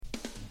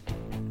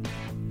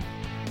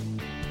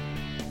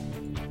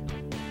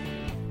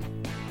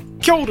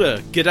Kia ora,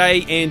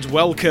 g'day and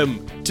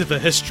welcome to the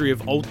history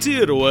of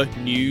Aotearoa,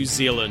 New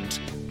Zealand.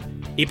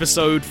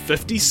 Episode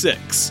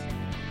 56,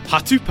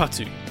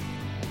 Hatupatu.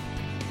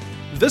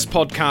 This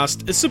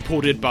podcast is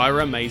supported by our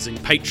amazing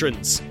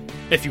patrons.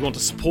 If you want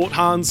to support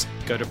Hans,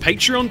 go to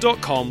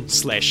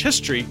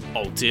patreon.com/history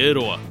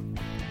Aotearoa.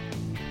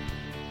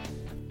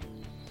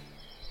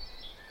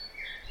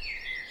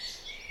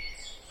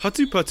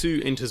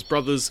 Hatupatu and his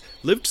brothers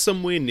lived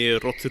somewhere near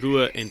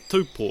Rotorua and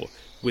Taupo,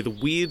 where the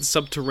weird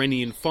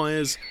subterranean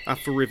fires are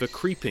forever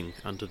creeping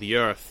under the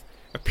earth,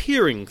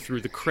 appearing through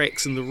the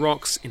cracks in the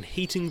rocks and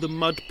heating the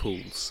mud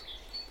pools.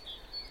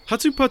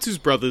 Hatupatu's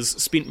brothers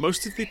spent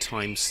most of their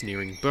time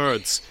snaring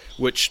birds,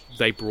 which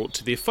they brought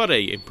to their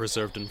whare and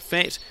preserved in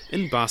fat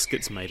in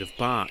baskets made of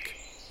bark.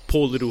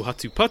 Poor little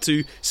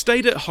Hatupatu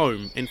stayed at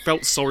home and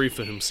felt sorry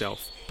for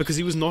himself because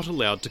he was not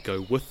allowed to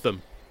go with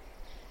them.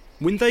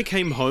 When they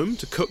came home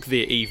to cook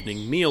their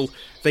evening meal,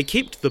 they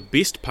kept the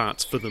best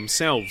parts for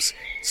themselves,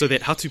 so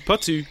that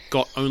Hatupatu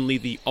got only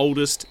the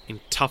oldest and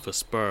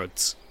toughest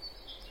birds.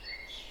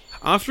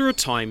 After a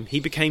time,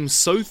 he became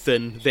so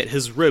thin that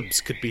his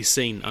ribs could be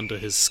seen under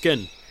his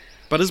skin,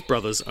 but his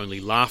brothers only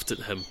laughed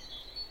at him.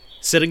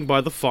 Sitting by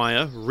the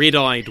fire,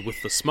 red-eyed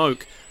with the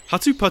smoke,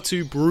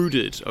 Hatupatu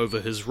brooded over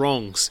his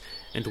wrongs,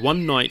 and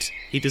one night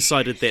he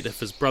decided that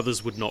if his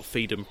brothers would not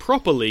feed him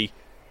properly,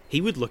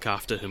 he would look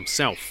after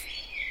himself.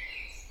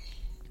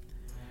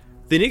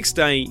 The next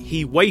day,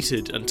 he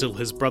waited until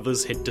his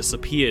brothers had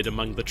disappeared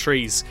among the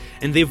trees,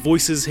 and their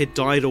voices had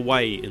died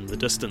away in the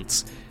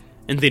distance,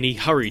 and then he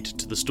hurried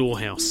to the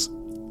storehouse.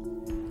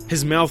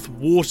 His mouth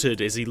watered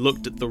as he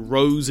looked at the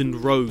rows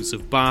and rows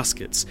of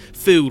baskets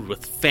filled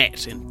with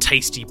fat and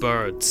tasty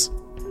birds.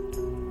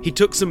 He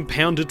took some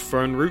pounded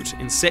fern root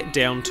and sat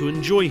down to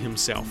enjoy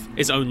himself,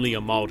 as only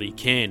a Māori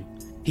can.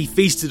 He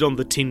feasted on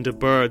the tender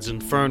birds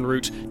and fern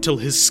root till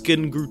his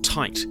skin grew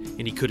tight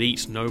and he could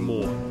eat no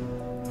more.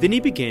 Then he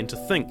began to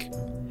think.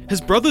 His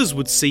brothers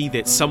would see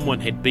that someone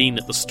had been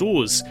at the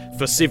stores,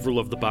 for several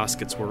of the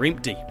baskets were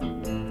empty.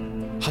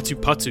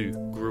 Hatupatu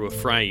grew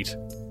afraid.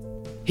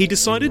 He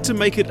decided to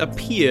make it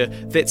appear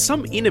that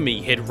some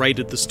enemy had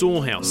raided the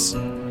storehouse.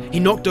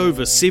 He knocked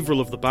over several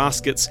of the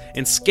baskets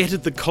and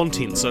scattered the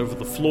contents over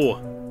the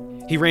floor.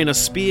 He ran a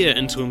spear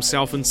into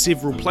himself in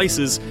several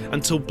places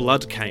until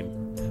blood came,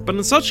 but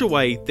in such a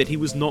way that he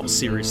was not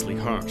seriously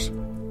hurt.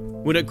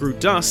 When it grew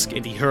dusk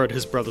and he heard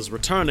his brothers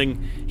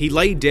returning, he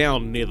lay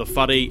down near the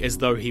whare as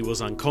though he was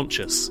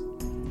unconscious.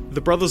 The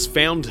brothers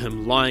found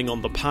him lying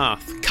on the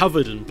path,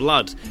 covered in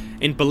blood,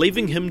 and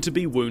believing him to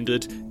be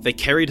wounded, they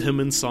carried him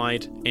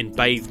inside and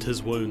bathed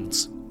his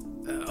wounds.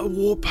 "A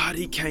war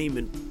party came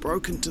and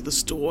broke into the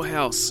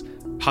storehouse,"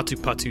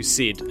 Hatupatu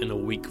said in a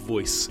weak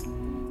voice.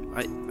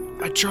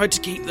 I tried to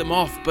keep them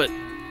off, but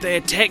they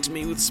attacked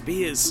me with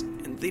spears,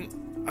 and then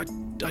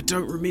I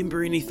don't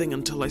remember anything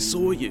until I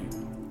saw you."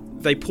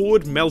 They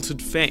poured melted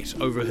fat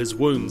over his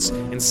wounds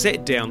and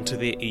sat down to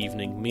their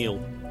evening meal.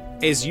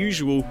 As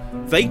usual,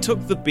 they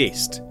took the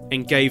best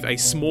and gave a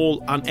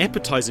small,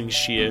 unappetizing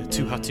share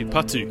to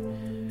Hatupatu.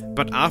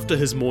 But after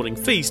his morning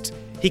feast,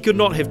 he could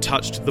not have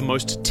touched the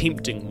most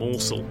tempting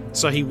morsel,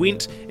 so he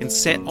went and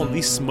sat on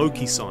the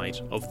smoky side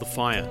of the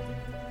fire.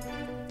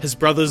 His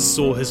brothers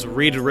saw his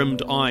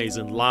red-rimmed eyes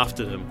and laughed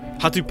at him.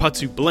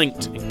 Hatupatu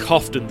blinked and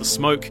coughed in the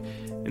smoke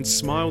and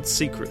smiled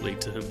secretly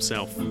to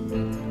himself.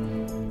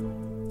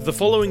 The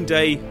following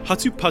day,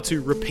 Hatupatu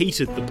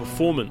repeated the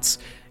performance,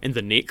 and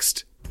the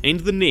next,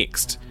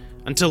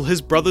 until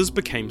his brothers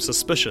became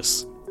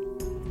suspicious.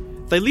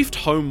 They left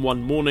home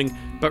one morning,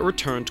 but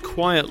returned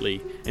quietly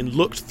and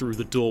looked through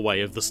the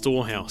doorway of the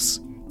storehouse.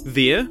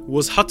 There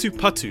was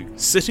Hatupatu,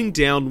 sitting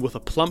down with a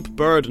plump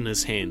bird in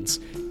his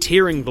hands,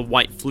 tearing the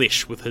white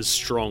flesh with his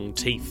strong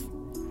teeth.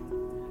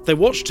 They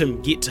watched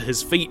him get to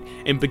his feet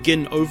and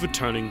begin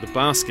overturning the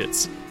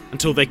baskets,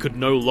 until they could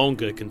no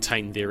longer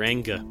contain their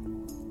anger.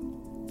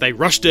 They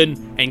rushed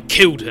in and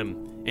killed him,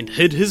 and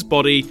hid his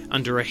body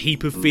under a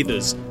heap of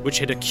feathers which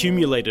had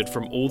accumulated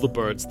from all the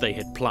birds they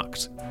had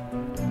plucked.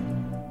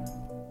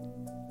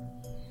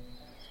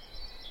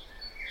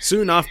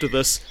 Soon after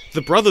this,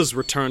 the brothers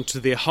returned to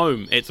their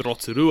home at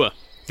Rotorua.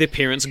 Their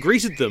parents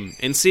greeted them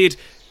and said,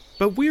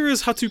 "But where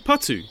is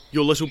Hatupatu,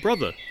 your little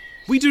brother?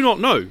 We do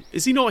not know.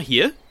 Is he not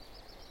here?"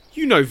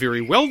 "You know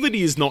very well that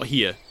he is not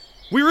here.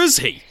 Where is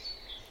he?"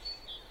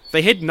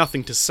 They had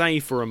nothing to say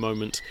for a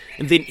moment,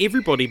 and then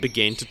everybody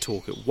began to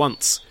talk at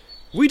once.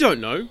 "We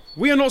don't know.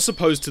 We are not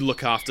supposed to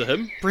look after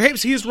him.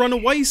 Perhaps he has run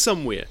away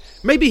somewhere.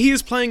 Maybe he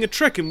is playing a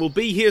trick and will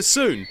be here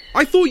soon.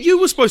 I thought you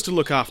were supposed to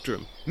look after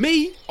him."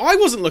 "Me? I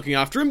wasn't looking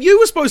after him. You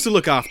were supposed to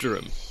look after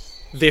him."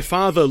 Their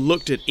father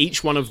looked at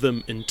each one of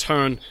them in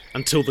turn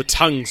until the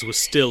tongues were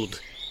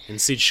stilled,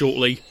 and said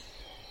shortly,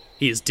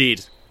 "He is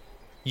dead.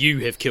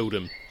 You have killed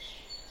him."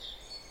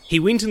 He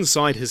went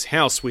inside his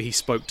house where he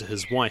spoke to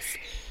his wife.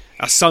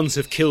 "Our sons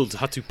have killed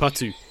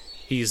Hatupatu.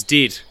 He is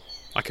dead.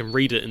 I can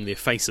read it in their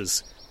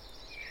faces."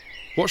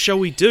 "What shall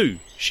we do?"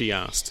 she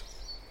asked.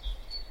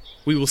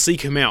 "We will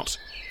seek him out.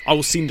 I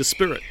will send a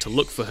spirit to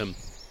look for him.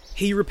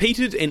 He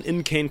repeated an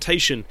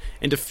incantation,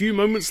 and a few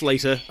moments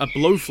later a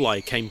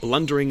blowfly came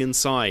blundering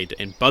inside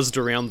and buzzed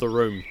around the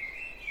room.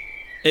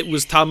 It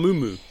was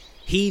Tamumu,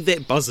 he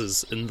that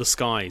buzzes in the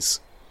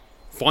skies.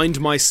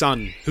 Find my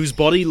son, whose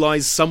body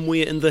lies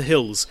somewhere in the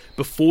hills,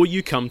 before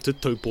you come to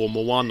Taupo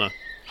Moana,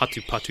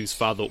 Hatupatu's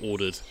father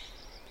ordered.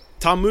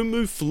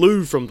 Tamumu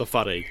flew from the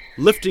whare,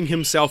 lifting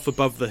himself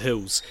above the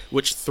hills,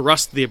 which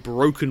thrust their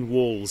broken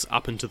walls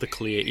up into the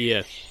clear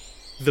air.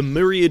 The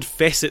myriad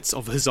facets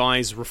of his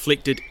eyes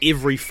reflected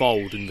every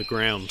fold in the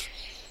ground.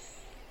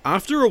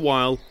 After a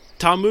while,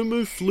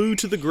 Tamumu flew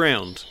to the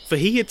ground, for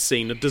he had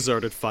seen a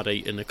deserted whare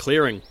in a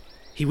clearing.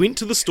 He went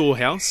to the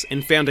storehouse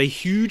and found a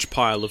huge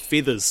pile of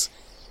feathers.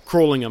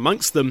 Crawling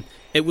amongst them,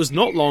 it was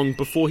not long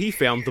before he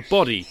found the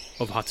body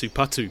of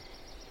Hatupatu.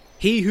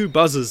 He who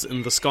buzzes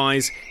in the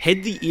skies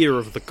had the ear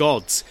of the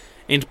gods,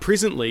 and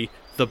presently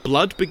the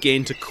blood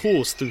began to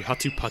course through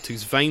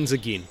Hatupatu's veins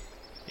again,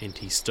 and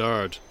he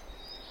stirred.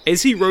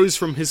 As he rose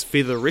from his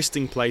feather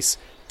resting place,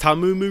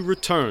 Tamumu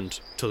returned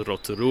to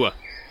Rotorua.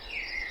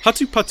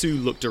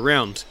 Hatupatu looked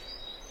around.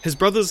 His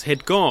brothers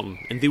had gone,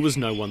 and there was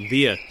no one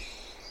there.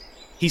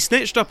 He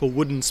snatched up a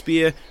wooden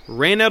spear,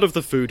 ran out of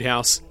the food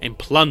house, and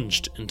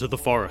plunged into the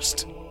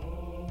forest.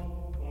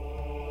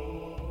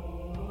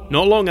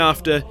 Not long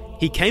after,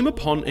 he came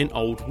upon an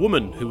old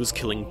woman who was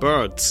killing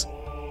birds.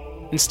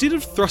 Instead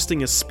of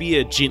thrusting a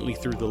spear gently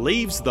through the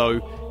leaves,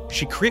 though,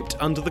 she crept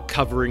under the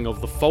covering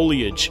of the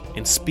foliage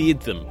and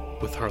speared them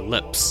with her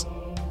lips.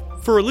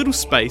 For a little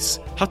space,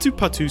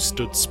 Hatupatu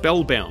stood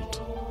spellbound,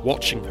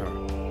 watching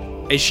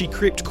her. As she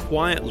crept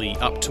quietly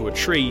up to a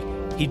tree,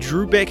 he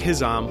drew back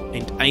his arm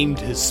and aimed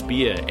his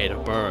spear at a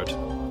bird.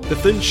 The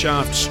thin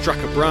shaft struck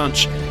a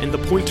branch, and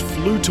the point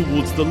flew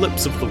towards the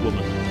lips of the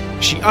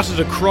woman. She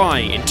uttered a cry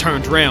and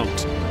turned round.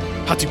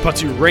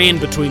 Hatupatu ran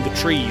between the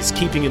trees,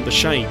 keeping in the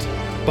shade.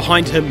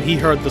 Behind him he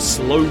heard the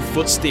slow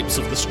footsteps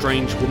of the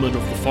strange woman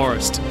of the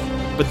forest.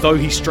 But though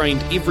he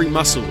strained every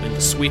muscle and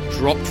the sweat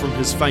dropped from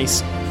his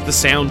face, the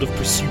sound of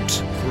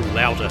pursuit grew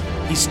louder.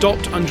 He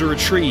stopped under a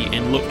tree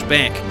and looked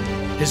back,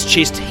 his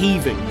chest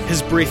heaving,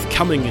 his breath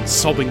coming in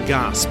sobbing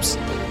gasps.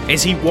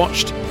 As he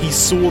watched, he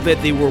saw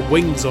that there were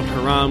wings on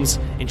her arms,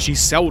 and she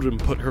seldom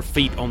put her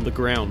feet on the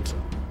ground.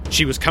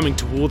 She was coming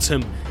towards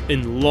him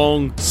in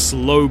long,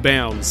 slow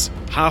bounds,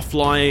 half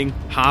flying,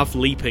 half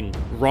leaping,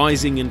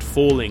 rising and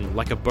falling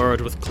like a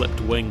bird with clipped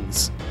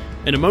wings.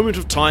 In a moment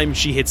of time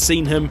she had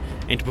seen him,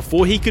 and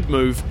before he could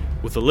move,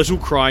 with a little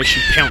cry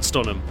she pounced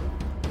on him.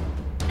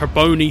 Her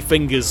bony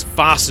fingers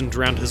fastened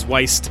round his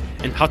waist,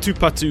 and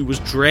Hatupatu was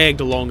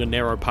dragged along a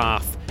narrow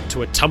path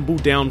to a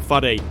tumble-down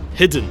whare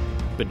hidden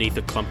beneath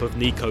a clump of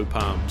Nico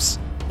palms.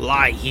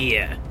 "Lie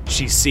here,"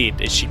 she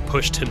said as she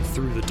pushed him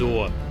through the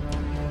door.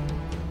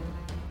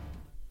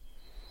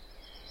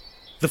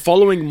 The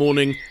following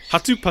morning,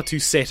 Hatupatu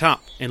sat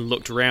up and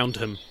looked round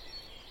him.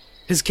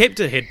 His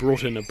captor had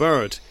brought in a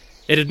bird.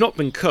 It had not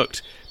been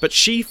cooked, but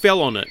she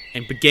fell on it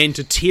and began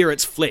to tear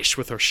its flesh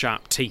with her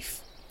sharp teeth.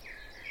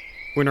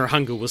 When her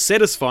hunger was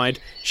satisfied,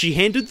 she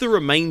handed the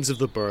remains of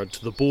the bird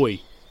to the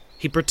boy.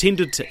 He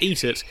pretended to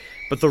eat it,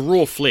 but the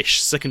raw flesh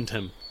sickened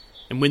him,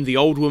 and when the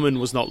old woman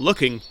was not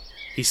looking,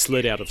 he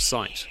slid out of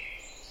sight.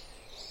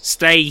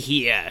 "Stay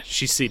here,"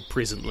 she said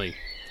presently.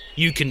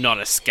 "You cannot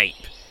escape.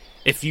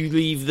 If you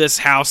leave this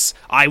house,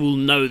 I will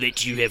know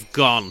that you have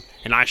gone,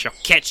 and I shall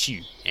catch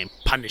you and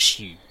punish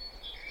you."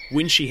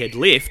 When she had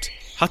left,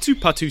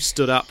 Hatupatu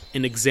stood up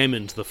and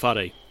examined the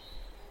whare.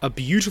 A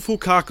beautiful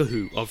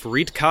kakahu of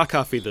red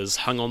kaka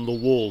feathers hung on the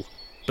wall.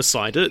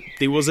 Beside it,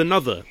 there was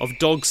another of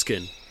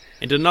dogskin,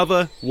 and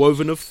another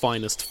woven of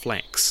finest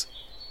flax.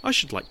 I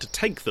should like to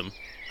take them,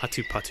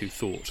 Hatupatu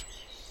thought.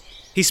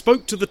 He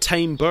spoke to the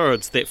tame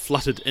birds that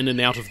fluttered in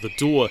and out of the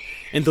door,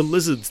 and the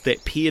lizards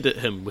that peered at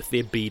him with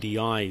their beady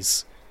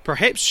eyes.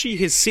 Perhaps she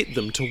has set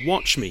them to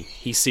watch me,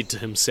 he said to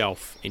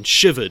himself, and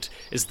shivered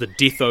as the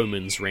death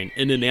omens ran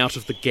in and out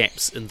of the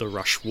gaps in the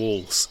rush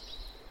walls.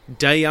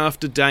 Day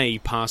after day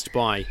passed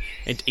by,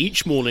 and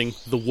each morning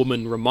the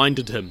woman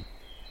reminded him,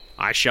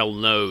 "I shall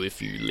know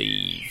if you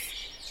leave."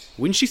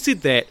 When she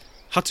said that,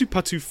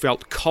 Hatupatu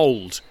felt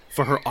cold,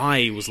 for her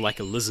eye was like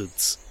a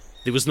lizard's.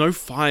 There was no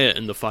fire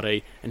in the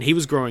whare, and he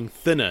was growing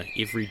thinner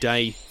every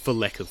day for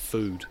lack of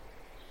food.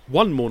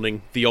 One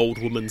morning the old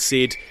woman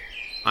said,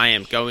 "I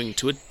am going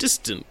to a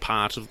distant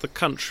part of the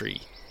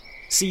country.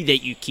 See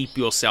that you keep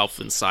yourself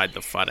inside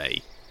the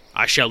whare.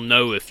 I shall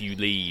know if you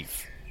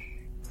leave."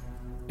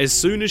 As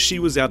soon as she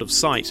was out of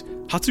sight,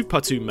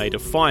 Hatupatu made a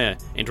fire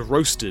and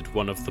roasted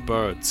one of the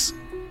birds.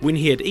 When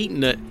he had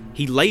eaten it,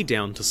 he lay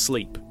down to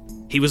sleep.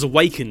 He was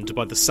awakened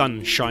by the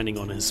sun shining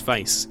on his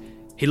face.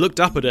 He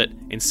looked up at it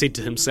and said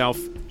to himself,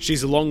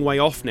 "She's a long way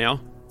off now.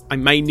 I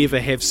may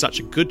never have such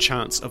a good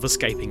chance of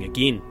escaping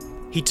again."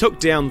 He took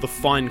down the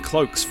fine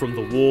cloaks from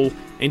the wall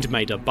and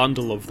made a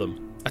bundle of them.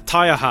 A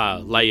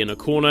taiaha lay in a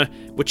corner,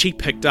 which he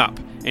picked up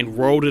and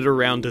rolled it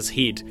around his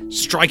head,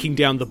 striking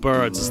down the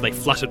birds as they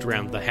fluttered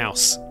round the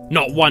house.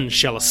 "Not one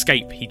shall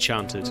escape," he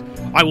chanted.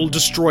 "I will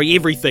destroy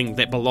everything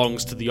that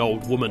belongs to the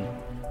old woman."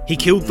 He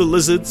killed the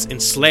lizards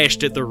and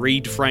slashed at the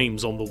reed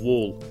frames on the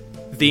wall.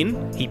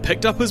 Then he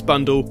picked up his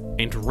bundle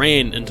and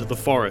ran into the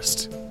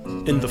forest.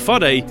 In the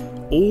whare,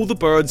 all the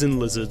birds and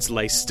lizards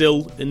lay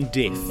still in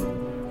death.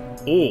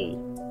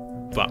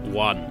 All but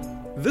one.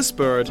 This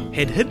bird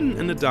had hidden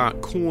in a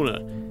dark corner,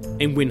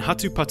 and when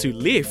Hatupatu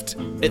left,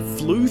 it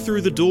flew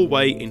through the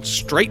doorway and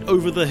straight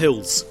over the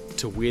hills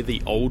to where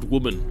the old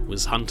woman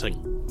was hunting.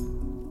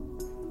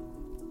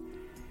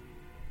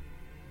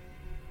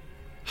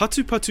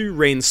 Hatupatu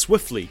ran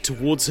swiftly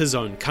towards his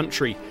own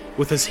country,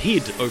 with his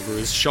head over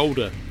his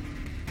shoulder.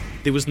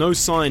 There was no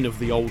sign of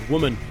the old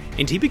woman,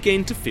 and he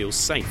began to feel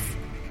safe.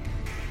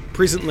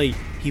 Presently,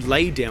 he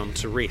lay down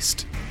to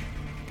rest.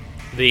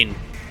 Then,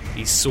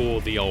 he saw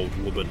the old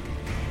woman.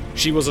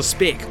 She was a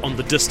speck on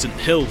the distant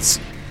hills.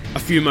 A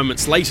few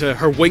moments later,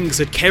 her wings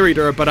had carried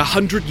her about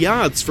 100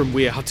 yards from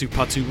where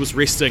Hatupatu was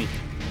resting.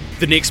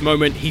 The next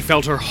moment, he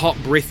felt her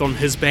hot breath on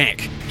his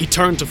back. He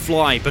turned to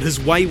fly, but his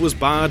way was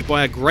barred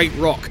by a great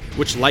rock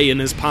which lay in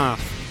his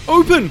path.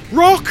 "Open,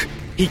 rock!"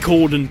 he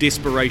called in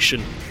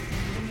desperation.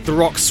 The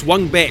rock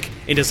swung back,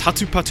 and as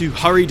Hatupatu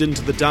hurried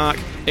into the dark,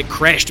 it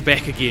crashed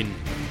back again.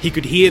 He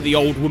could hear the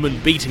old woman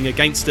beating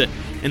against it,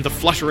 and the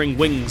fluttering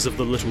wings of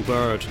the little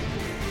bird.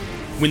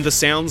 When the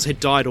sounds had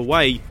died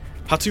away,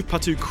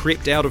 Hatupatu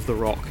crept out of the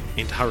rock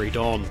and hurried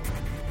on.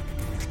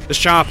 The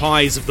sharp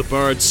eyes of the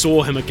bird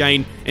saw him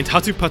again, and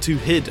Hatupatu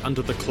hid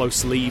under the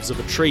close leaves of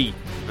a tree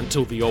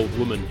until the old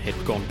woman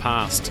had gone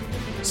past.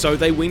 So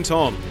they went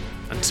on,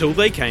 until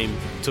they came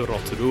to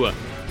Rotorua.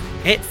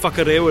 At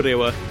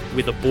Whakarewarewa,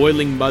 where the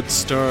boiling mud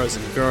stirs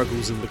and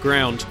gurgles in the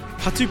ground,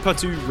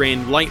 Hatupatu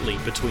ran lightly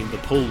between the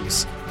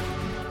pools.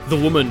 The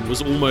woman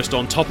was almost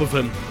on top of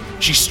him.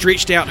 She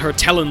stretched out her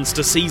talons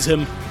to seize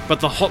him, but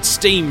the hot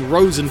steam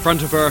rose in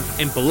front of her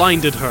and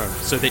blinded her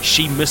so that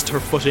she missed her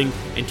footing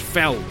and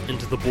fell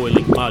into the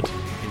boiling mud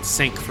and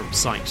sank from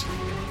sight.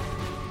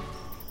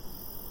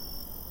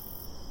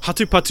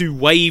 Hatupatu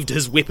waved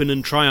his weapon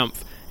in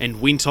triumph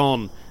and went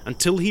on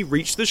until he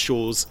reached the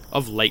shores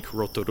of Lake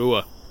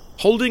Rotorua.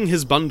 Holding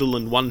his bundle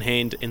in one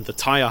hand and the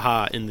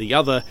taiaha in the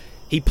other,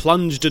 he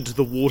plunged into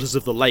the waters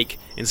of the lake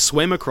and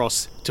swam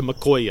across to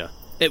Makoia.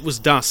 It was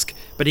dusk,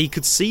 but he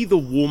could see the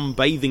warm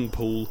bathing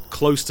pool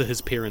close to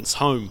his parents'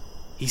 home.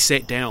 He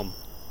sat down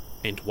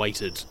and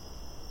waited.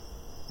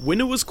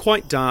 When it was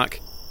quite dark,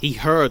 he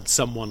heard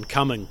someone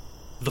coming.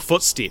 The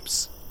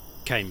footsteps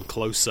came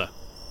closer.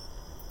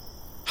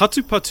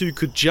 Hatupatu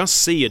could just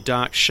see a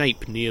dark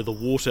shape near the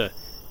water.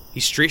 He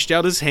stretched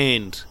out his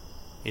hand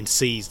and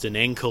seized an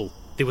ankle.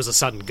 There was a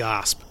sudden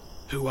gasp.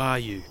 "Who are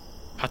you?"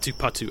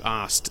 Hatupatu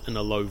asked in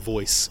a low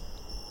voice.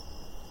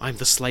 "I'm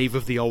the slave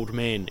of the old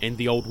man and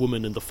the old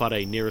woman in the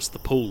whare nearest the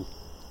pool,"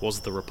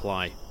 was the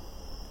reply.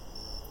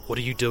 "What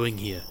are you doing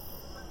here?"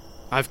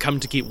 "I've come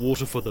to get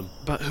water for them."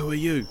 "But who are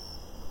you?"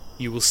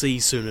 "You will see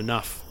soon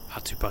enough,"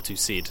 Hatupatu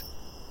said.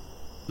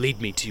 "Lead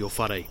me to your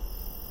whare."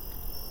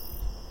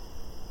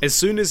 As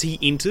soon as he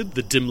entered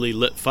the dimly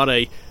lit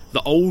whare,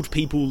 the old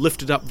people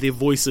lifted up their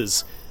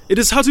voices. "It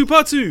is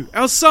Hatupatu,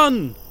 our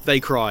son!" they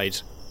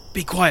cried.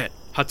 "Be quiet,"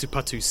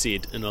 Hatupatu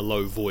said in a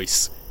low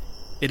voice.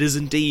 "It is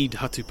indeed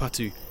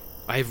Hatupatu.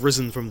 I have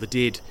risen from the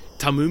dead.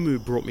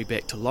 Tamumu brought me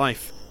back to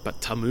life,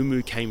 but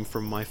Tamumu came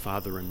from my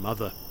father and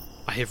mother.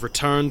 I have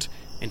returned,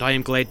 and I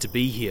am glad to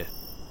be here.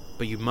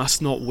 But you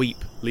must not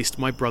weep, lest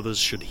my brothers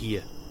should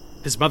hear."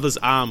 His mother's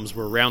arms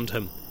were round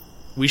him.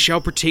 "We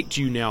shall protect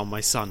you now,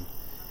 my son.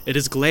 It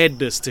is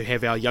gladness to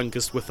have our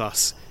youngest with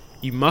us.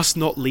 You must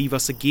not leave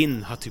us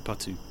again,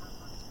 Hatupatu."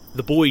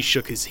 The boy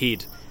shook his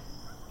head.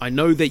 "I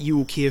know that you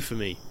will care for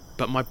me,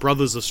 but my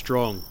brothers are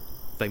strong.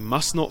 They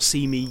must not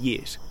see me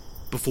yet.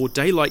 Before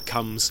daylight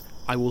comes,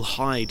 I will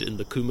hide in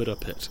the kumara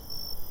pit."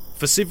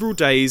 For several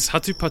days,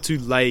 Hatupatu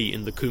lay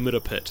in the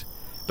kumara pit,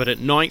 but at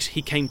night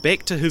he came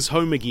back to his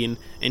home again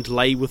and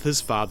lay with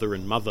his father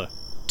and mother.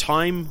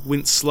 Time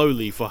went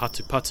slowly for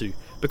Hatupatu,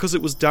 because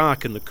it was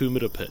dark in the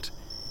kumara pit,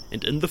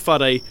 and in the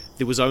whare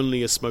there was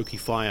only a smoky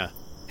fire.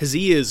 His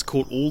ears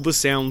caught all the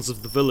sounds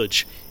of the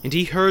village, and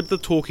he heard the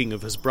talking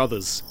of his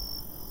brothers.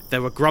 They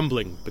were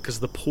grumbling because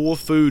of the poor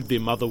food their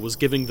mother was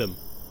giving them,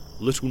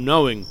 little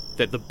knowing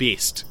that the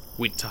best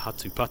went to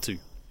Hatupatu.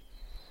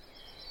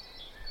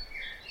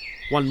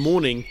 One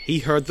morning he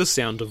heard the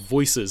sound of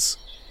voices.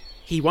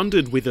 He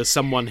wondered whether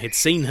someone had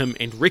seen him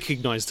and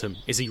recognised him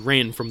as he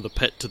ran from the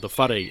pit to the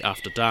whare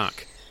after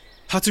dark.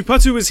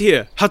 "Hatupatu is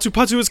here!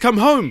 Hatupatu has come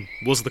home!"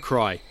 was the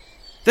cry.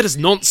 "That is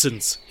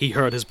nonsense," he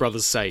heard his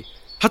brothers say.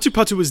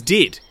 "Hatupatu is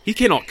dead. He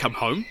cannot come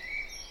home."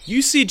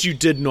 "You said you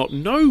did not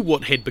know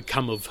what had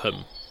become of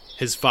him,"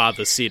 his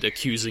father said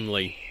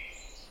accusingly.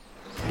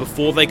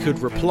 Before they could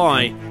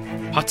reply,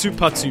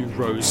 Hatupatu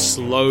rose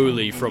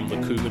slowly from the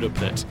kumara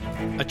pit.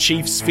 A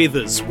chief's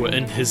feathers were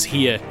in his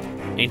hair,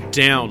 and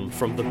down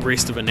from the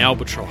breast of an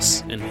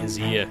albatross in his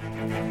ear.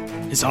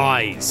 His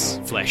eyes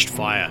flashed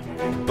fire.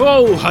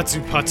 "Oh,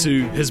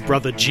 Hatupatu," his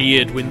brother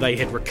jeered when they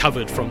had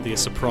recovered from their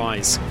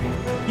surprise.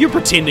 "You're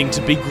pretending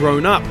to be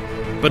grown up,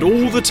 but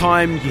all the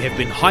time you have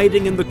been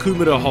hiding in the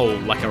kumara hole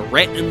like a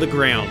rat in the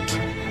ground.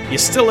 You're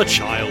still a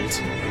child."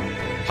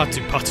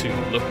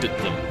 Hatupatu looked at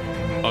them,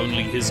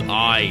 only his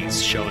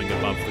eyes showing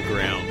above the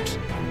ground.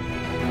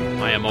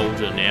 "I am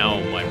older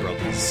now, my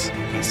brothers,"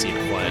 he said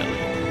quietly.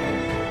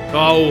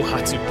 "Oh,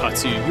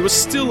 Hatupatu, you are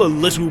still a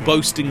little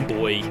boasting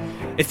boy.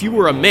 If you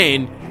were a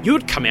man, you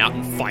would come out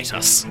and fight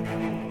us."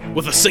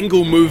 With a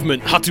single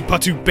movement,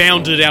 Hatupatu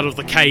bounded out of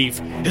the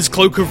cave, his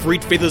cloak of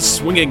red feathers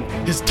swinging,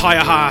 his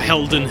taiaha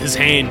held in his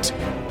hand.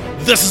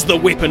 "This is the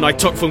weapon I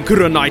took from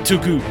Kuranai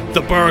Tuku,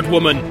 the bird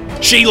woman.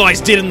 She lies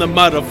dead in the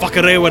mud of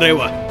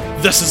Whakarewarewa.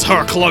 This is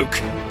her cloak."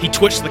 He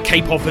twitched the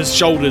cape off his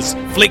shoulders,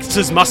 flexed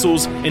his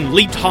muscles, and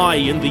leaped high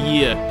in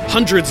the air.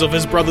 Hundreds of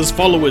his brother's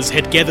followers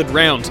had gathered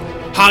round.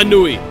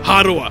 "Hanui,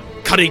 Harua,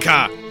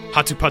 Karika,"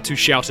 Hatupatu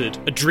shouted,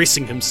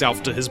 addressing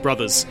himself to his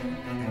brothers.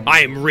 "I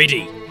am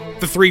ready."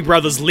 The three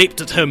brothers leapt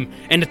at him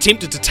and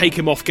attempted to take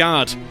him off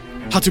guard.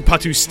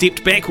 Hatupatu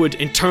stepped backward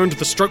and turned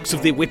the strokes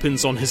of their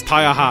weapons on his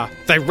taiaha.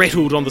 They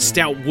rattled on the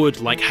stout wood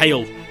like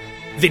hail.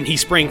 Then he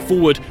sprang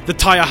forward, the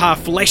taiaha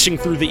flashing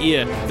through the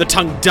air, the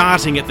tongue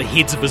darting at the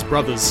heads of his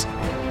brothers.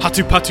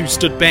 Hatupatu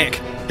stood back.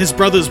 His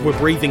brothers were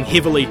breathing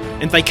heavily,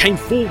 and they came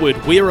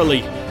forward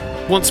warily.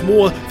 Once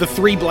more, the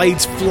three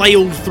blades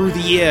flailed through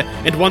the air,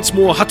 and once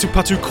more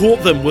Hatupatu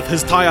caught them with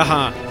his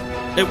taiaha.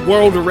 It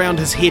whirled around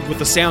his head with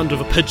the sound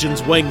of a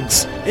pigeon's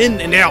wings.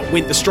 In and out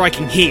went the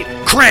striking head.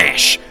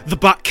 Crash! The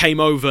butt came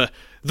over.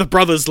 The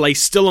brothers lay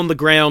still on the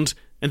ground,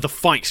 and the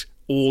fight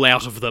all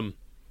out of them.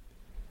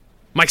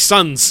 "My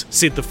sons,"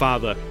 said the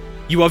father,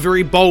 "you are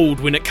very bold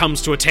when it comes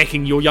to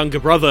attacking your younger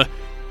brother.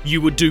 You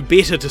would do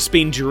better to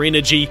spend your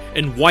energy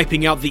in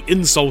wiping out the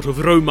insult of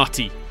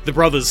Raumati." The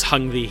brothers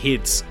hung their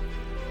heads.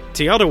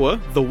 Te Arawa,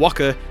 the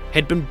waka,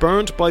 had been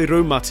burnt by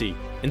Raumati,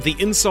 and the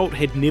insult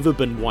had never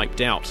been wiped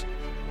out.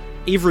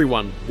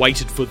 Everyone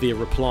waited for their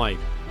reply.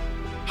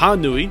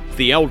 Hanui,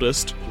 the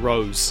eldest,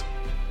 rose.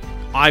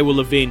 "I will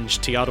avenge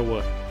Te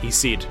Arawa," he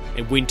said,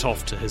 and went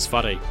off to his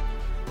whare.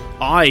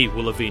 "I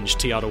will avenge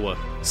Te Arawa,"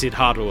 said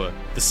Harua,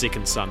 the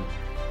second son.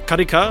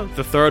 Karika,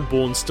 the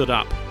third-born, stood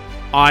up.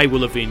 "I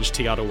will avenge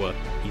Te Arawa,"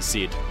 he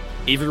said.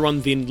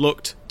 Everyone then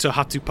looked to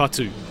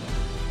Hatupatu,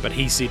 but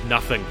he said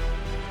nothing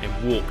and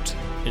walked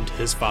into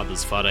his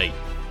father's whare.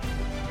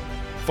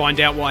 Find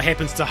out what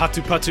happens to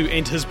Hatupatu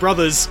and his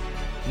brothers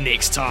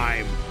next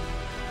time.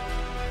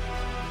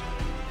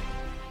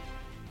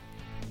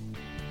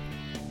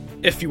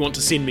 If you want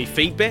to send me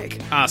feedback,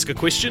 ask a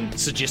question,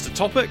 suggest a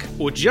topic,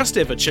 or just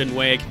have a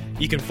chinwag,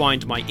 you can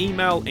find my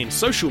email and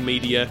social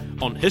media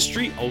on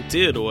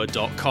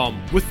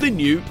historyaotearoa.com with the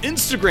new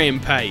Instagram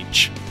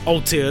page.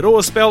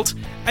 Aotearoa spelt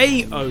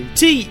A-O-T-E-A-R-O-A.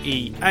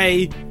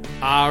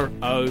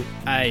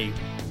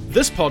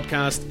 This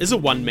podcast is a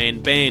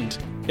one-man band.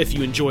 If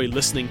you enjoy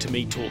listening to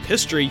me talk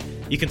history,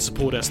 you can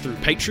support us through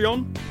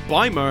Patreon,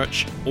 buy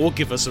merch, or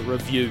give us a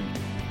review.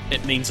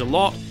 It means a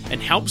lot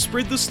and helps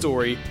spread the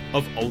story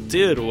of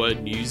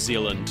Aotearoa, New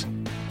Zealand.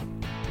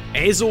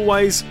 As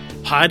always,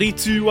 haere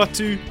tū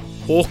atu,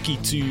 hoki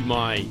tū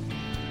mai.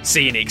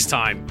 See you next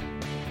time.